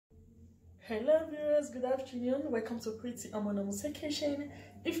Hello viewers, good afternoon. Welcome to Pretty Anonymous Kitchen.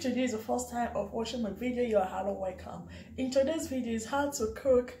 If today is the first time of watching my video, you are hello welcome. In today's video is how to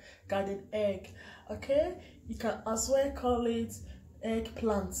cook garden egg. Okay, you can as well call it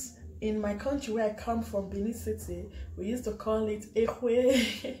eggplants. In my country where I come from, Benin City, we used to call it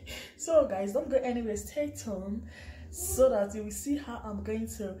ekwe. So guys, don't go anywhere, stay tuned so that you will see how I'm going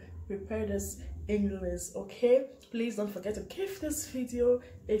to prepare this English. Okay, please don't forget to give this video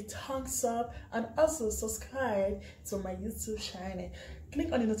a thumbs up and also subscribe to my YouTube channel.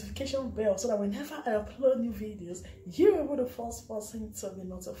 Click on the notification bell so that whenever I upload new videos, you will be the first person to be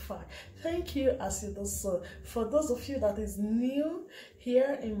notified. Thank you as you do so. For those of you that is new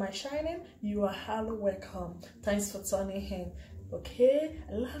here in my channel, you are highly welcome. Thanks for tuning in. Okay,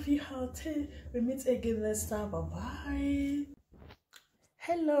 I love you all too. We meet again next time. Bye bye.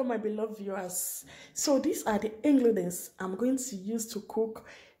 Hello my beloved viewers. So these are the ingredients I'm going to use to cook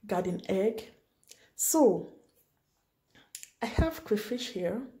garden egg. So I have crayfish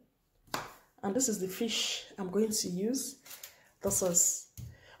here, and this is the fish I'm going to use. This is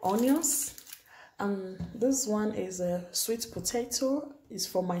onions, and this one is a sweet potato. It's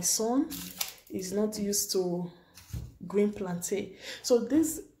for my son. He's not used to green plantain. So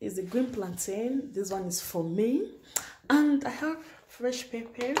this is the green plantain. This one is for me, and I have fresh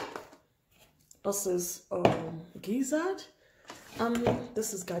pepper. This is gizzard, and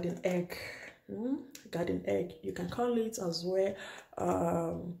this is garden egg. Garden egg, you can call it as well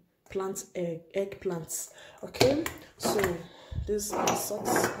eggplants. Okay, so this are the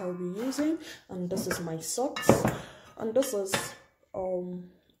socks I'll be using, and this is my socks, and this is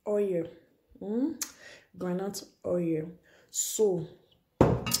oil, granite oil. So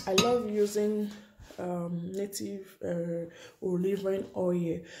I love using native olive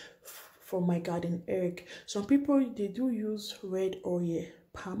oil for my garden egg. Some people, they do use red oil,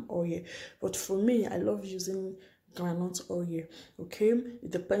 palm oil, but for me, I love using granite oil. Okay,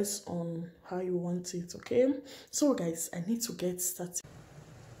 it depends on how you want it. Okay, so guys, I need to get started.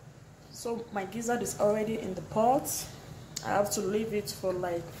 So my gizzard is already in the pot. I have to leave it for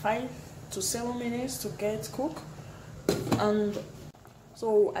like 5 to 7 minutes to get cooked, and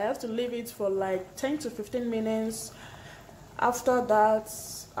so I have to leave it for like 10 to 15 minutes. After that,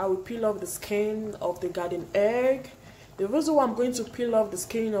 I will peel off the skin of the garden egg. The reason why I'm going to peel off the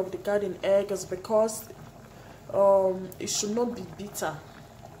skin of the garden egg is because it should not be bitter.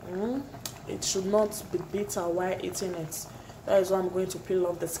 It should not be bitter while eating it. That is why I'm going to peel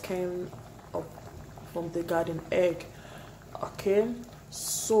off the skin from the garden egg. Okay,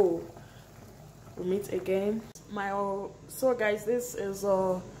 so we meet again. So guys, this is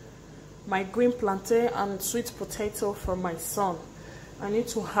my green plantain and sweet potato for my son. I need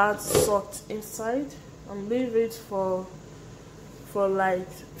to add salt inside and leave it for like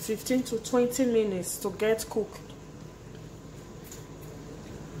 15 to 20 minutes to get cooked.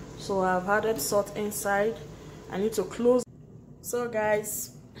 So I've added salt inside. I need to close. So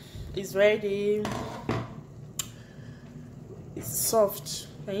guys, it's ready. It's soft.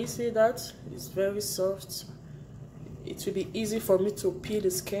 Can you see that? It's very soft. It will be easy for me to peel the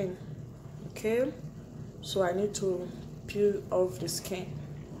skin. Okay, so I need to peel off the skin.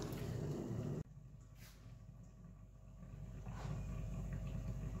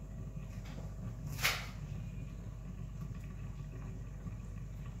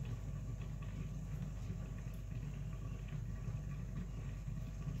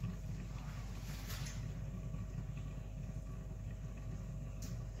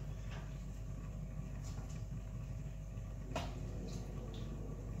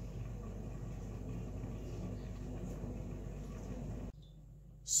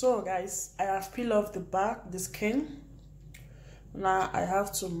 So guys, I have peeled off the skin. Now I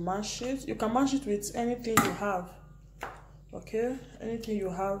have to mash it. You can mash it with anything you have. Okay, anything you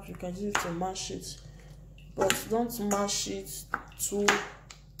have, you can use it to mash it. But don't mash it too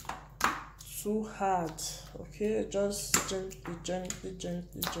hard. Okay, just gently.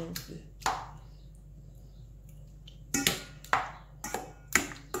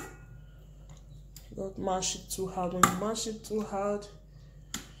 Don't mash it too hard. When you mash it too hard,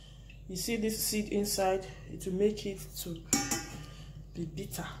 you see this seed inside, it will make it to be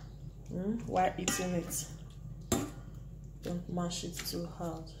bitter while eating it. Don't mash it too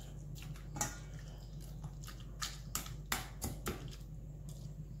hard.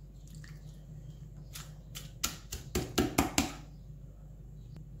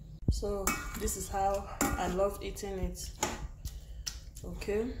 So this is how I love eating it.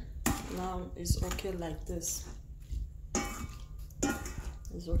 Okay, now it's okay like this.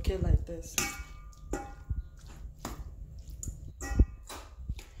 It's okay like this.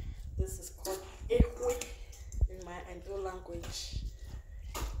 This is language.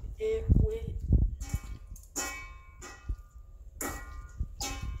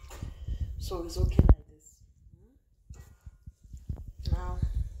 So it's okay like this. Now,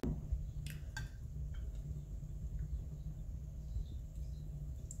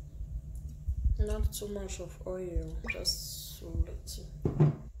 not too much of oil, just so little.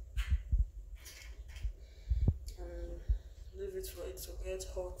 And leave it for it to get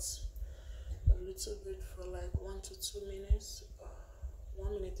hot a little bit for like 1 to 2 minutes.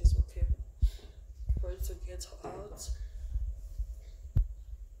 1 minute is okay for it to get out.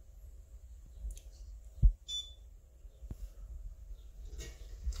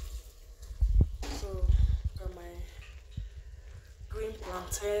 So got my green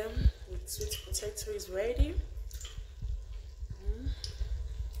plantain with sweet potato is ready.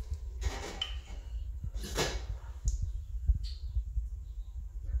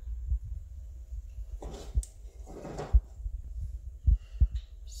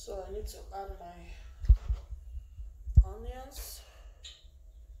 So I need to add my onions.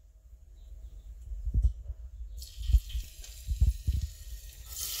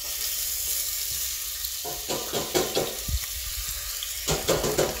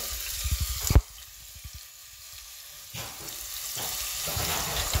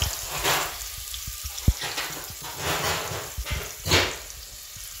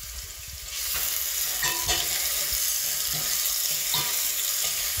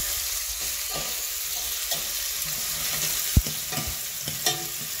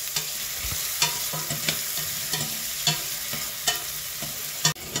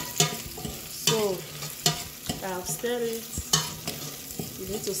 So I've stirred it. You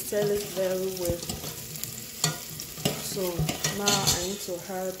need to stir it very well. So now I need to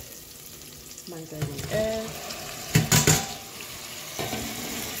add my garden egg.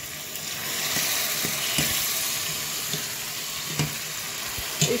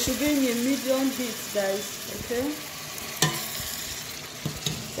 It should be in a medium heat, guys, okay?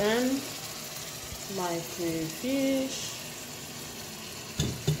 Then my crayfish.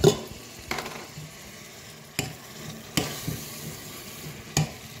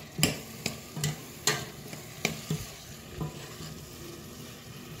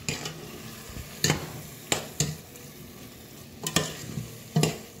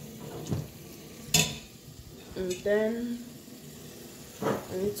 And then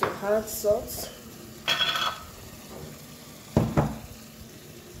I need to add salt.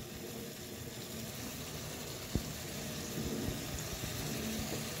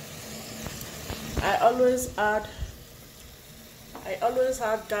 I always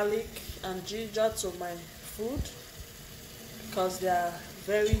add garlic and ginger to my food because they are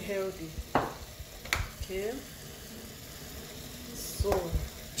very healthy. Okay, so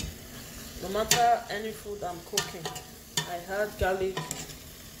no matter any food I'm cooking, I add garlic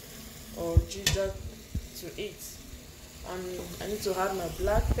or ginger to it. And I need to add my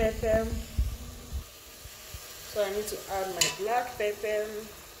black pepper. So I need to add my black pepper.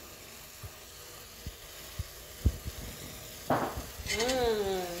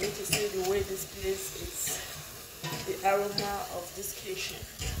 You need to see the way this place is, the aroma of this kitchen.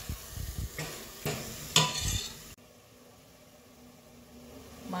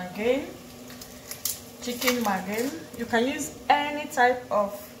 Maggi, chicken maggi. You can use any type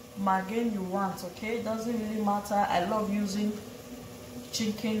of maggi you want, okay? It doesn't really matter. I love using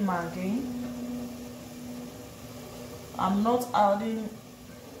chicken maggi. I'm not adding,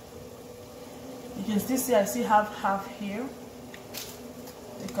 you can still see I still have half here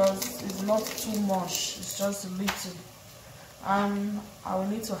because it's not too much, it's just a little. And I will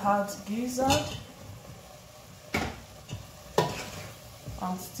need to add gizzard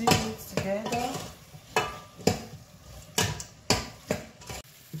and stir it together.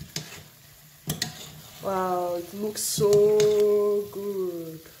 Wow, it looks so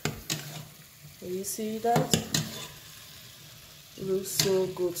good. Can you see that? It looks so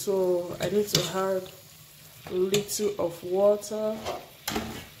good. So I need to add a little of water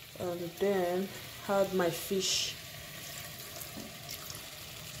and then add my fish.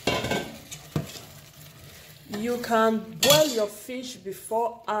 You can boil your fish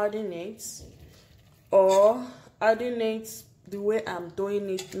before adding it, or adding it the way I'm doing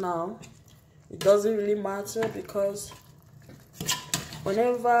it now. It doesn't really matter because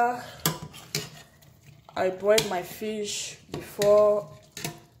whenever I boil my fish before,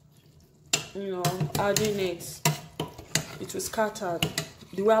 adding it, it will scatter.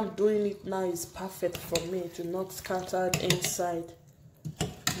 The way I'm doing it now is perfect for me. It will not scatter inside.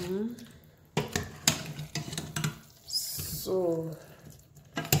 So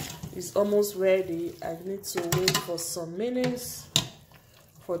is almost ready. I need to wait for some minutes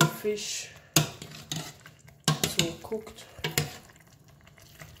for the fish to cook.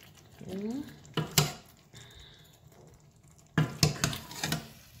 In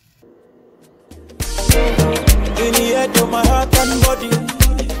the head of my heart and body,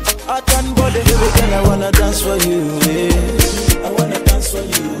 baby girl, I wanna dance for you, yeah. I wanna dance for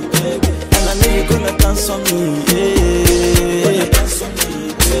you, baby, and I know you're gonna dance for me, yeah.